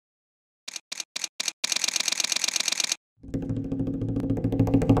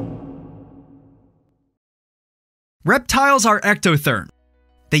Reptiles are ectotherm.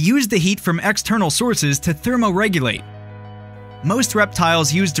 They use the heat from external sources to thermoregulate. Most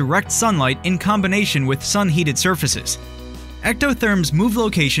reptiles use direct sunlight in combination with sun-heated surfaces. Ectotherms move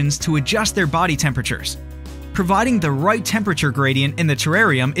locations to adjust their body temperatures. Providing the right temperature gradient in the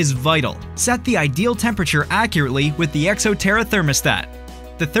terrarium is vital. Set the ideal temperature accurately with the Exo Terra thermostat.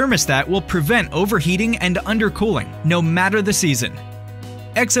 The thermostat will prevent overheating and undercooling, no matter the season.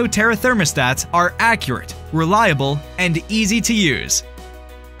 Exo Terra thermostats are accurate, reliable, and easy to use.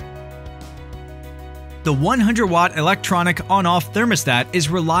 The 100-watt electronic on-off thermostat is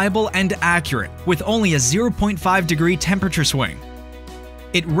reliable and accurate, with only a 0.5-degree temperature swing.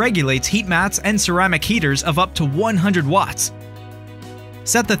 It regulates heat mats and ceramic heaters of up to 100 watts.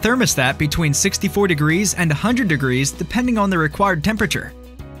 Set the thermostat between 64 degrees and 100 degrees depending on the required temperature.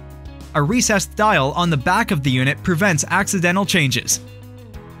 A recessed dial on the back of the unit prevents accidental changes.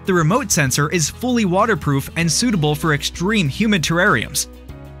 The remote sensor is fully waterproof and suitable for extreme humid terrariums.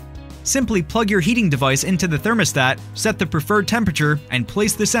 Simply plug your heating device into the thermostat, set the preferred temperature, and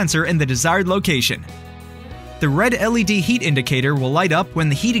place the sensor in the desired location. The red LED heat indicator will light up when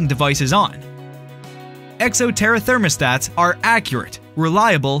the heating device is on. Exo Terra thermostats are accurate,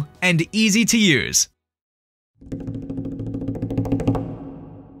 reliable, and easy to use.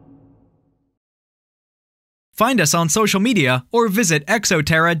 Find us on social media or visit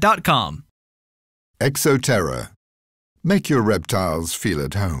exoterra.com. Exo Terra. Make your reptiles feel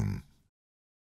at home.